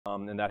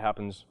and that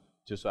happens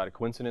just out of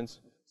coincidence,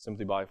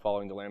 simply by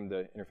following the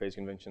Lambda interface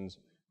conventions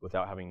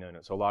without having known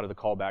it. So a lot of the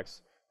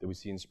callbacks that we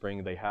see in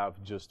Spring, they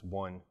have just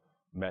one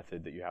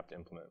method that you have to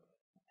implement.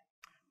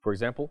 For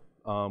example,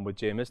 with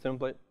JMS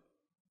template,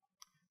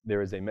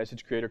 there is a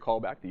message creator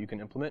callback that you can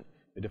implement.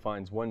 It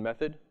defines one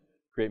method,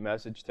 create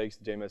message, takes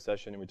the JMS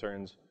session, and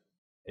returns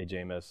a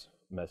JMS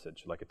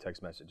message, like a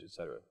text message,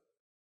 etc.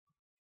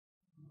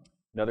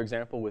 Another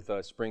example with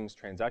Spring's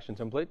transaction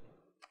template,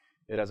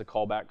 it has a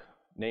callback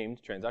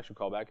named transaction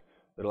callback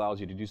that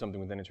allows you to do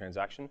something within a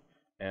transaction,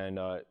 and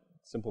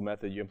simple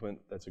method you implement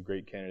that's a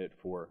great candidate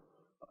for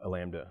a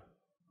Lambda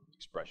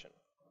expression.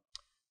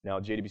 Now,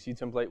 JDBC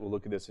template, we'll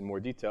look at this in more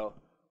detail,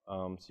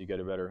 so you get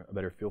a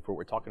better feel for what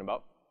we're talking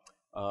about.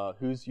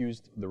 Who's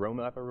used the row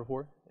mapper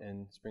before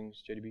in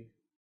Spring's JDBC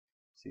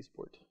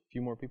support? A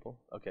few more people?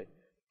 Okay.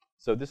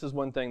 So this is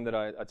one thing that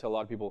I tell a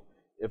lot of people.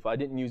 If I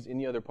didn't use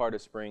any other part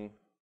of Spring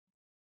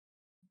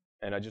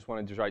and I just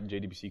wanted to write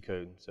JDBC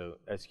code, so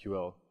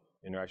SQL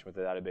interaction with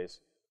the database,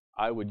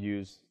 I would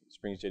use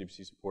Spring's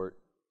JDBC support,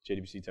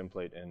 JDBC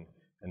template,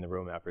 and the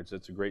row mapper.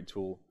 It's a great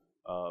tool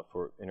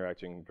for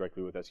interacting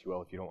directly with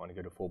SQL if you don't want to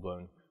go to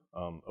full-blown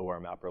OR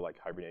mapper like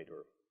Hibernate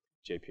or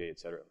JPA,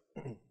 etc.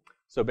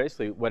 So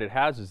basically, what it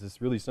has is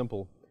this really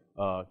simple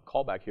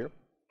callback here.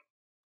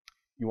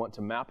 You want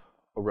to map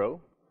a row.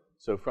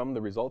 So from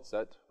the result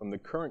set, from the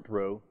current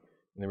row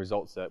in the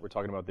result set, we're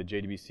talking about the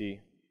JDBC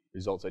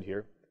result set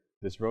here.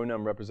 This row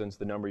num represents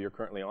the number you're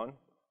currently on.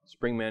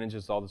 Spring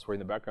manages all this for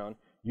you in the background.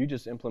 You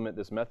just implement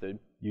this method.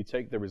 You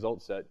take the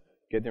result set,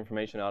 get the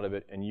information out of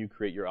it, and you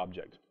create your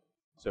object.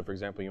 So for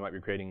example, you might be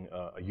creating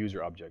a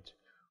user object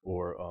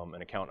or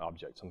an account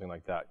object, something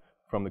like that,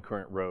 from the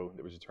current row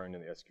that was returned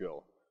in the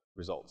SQL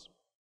results.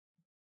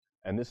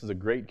 And this is a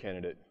great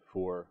candidate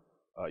for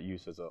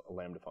use as a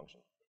Lambda function.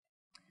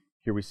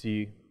 Here we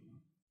see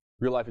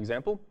real-life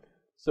example.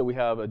 So we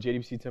have a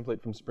JDBC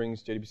template from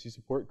Spring's JDBC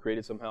support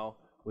created somehow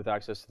with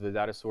access to the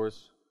data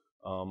source,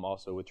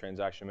 also with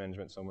transaction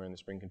management somewhere in the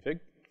Spring config.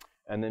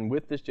 And then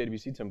with this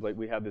JDBC template,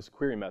 we have this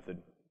query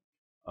method.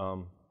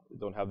 We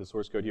don't have the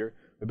source code here,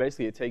 but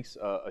basically it takes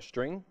a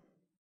string.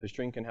 The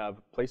string can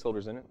have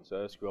placeholders in it, so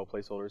SQL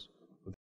placeholders